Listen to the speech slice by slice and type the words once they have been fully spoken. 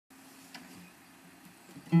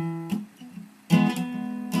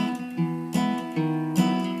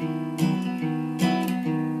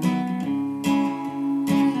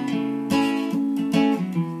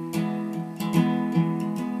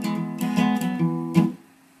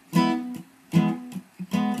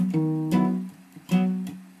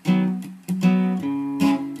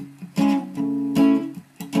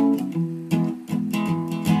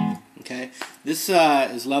This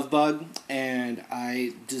is Lovebug, and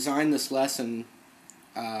I designed this lesson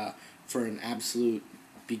for an absolute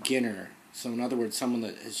beginner. So in other words, someone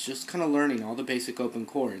that is just kind of learning all the basic open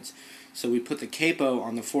chords. So we put the capo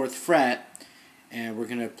on the 4th fret, and we're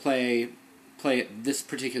going to play it this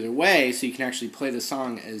particular way so you can actually play the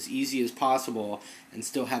song as easy as possible and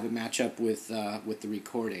still have it match up with the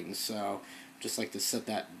recording. So just like to set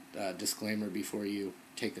that disclaimer before you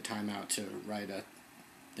take the time out to write a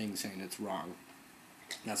thing saying it's wrong.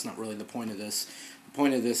 That's not really the point of this. The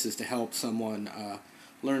point of this is to help someone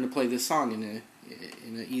learn to play this song in an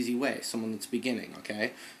easy way, someone that's beginning,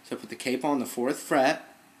 okay? So I put the capo on the 4th fret,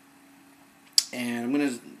 and I'm going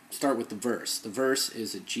to start with the verse. The verse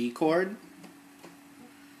is a G chord,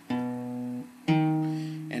 and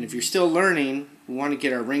if you're still learning, we want to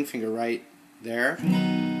get our ring finger right there,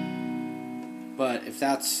 but if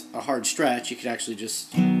that's a hard stretch, you could actually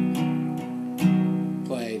just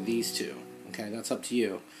play these two. Okay, that's up to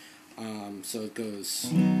you. So it goes,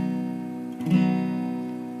 and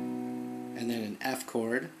then an F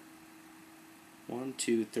chord, 1,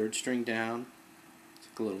 2, 3rd string down, it's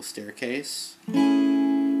like a little staircase, 2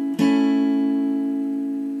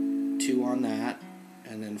 on that,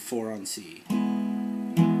 and then 4 on C.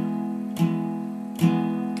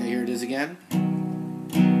 Okay, here it is again.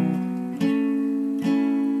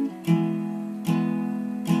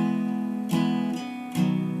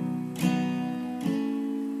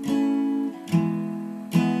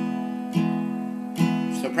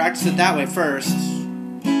 Practice it that way first.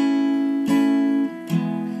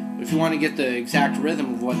 If you want to get the exact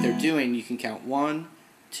rhythm of what they're doing, you can count 1,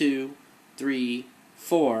 2, 3,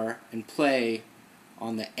 4 and play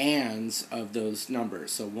on the ands of those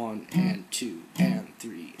numbers. So 1 and 2 and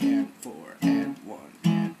 3 and 4 and 1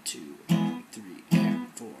 and 2 and 3 and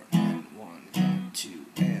 4 and 1 and 2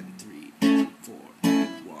 and 3 and 4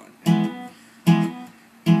 and 1.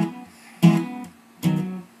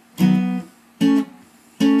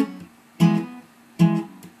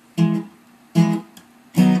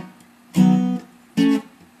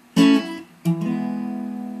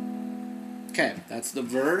 Okay, that's the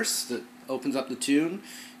verse that opens up the tune.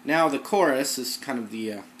 Now the chorus is kind of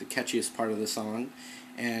the catchiest part of the song,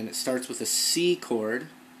 and it starts with a C chord,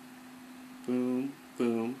 boom,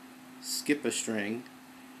 boom, skip a string,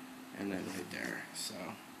 and then right there. So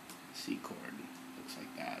C chord looks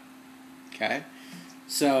like that. Okay,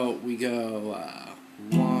 so we go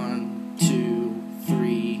 1, 2,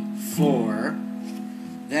 3, 4.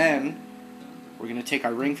 Then we're going to take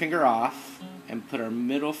our ring finger off and put our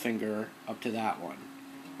middle finger up to that one.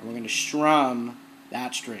 And we're going to strum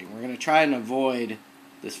that string. We're going to try and avoid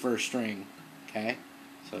this first string, okay?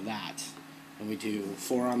 So that. And we do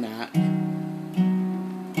 4 on that.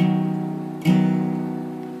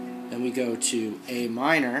 Then we go to A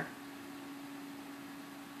minor.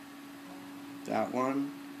 That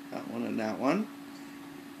one, and that one.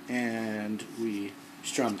 And we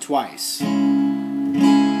strum twice. And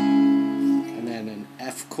then an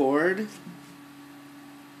F chord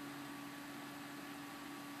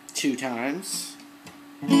 2 times,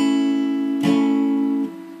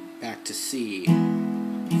 back to C,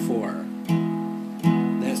 4.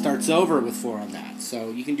 Then it starts over with 4 on that.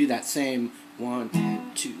 So you can do that same 1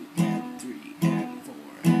 and 2 and 3 and 4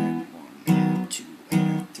 and 1 and 2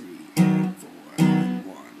 and 3 and 4 and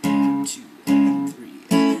 1 and 2 and 3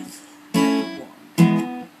 and 4 and 1.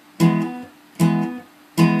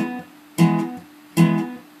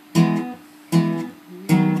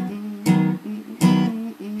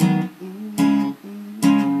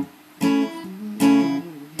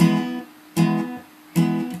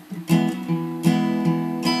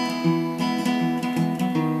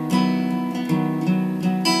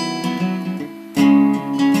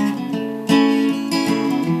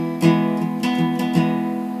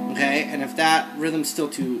 And if that rhythm's still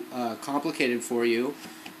too complicated for you,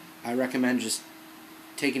 I recommend just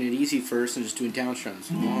taking it easy first and just doing down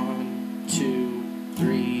strums. 1, 2,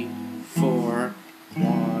 3, 4,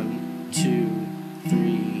 1, 2,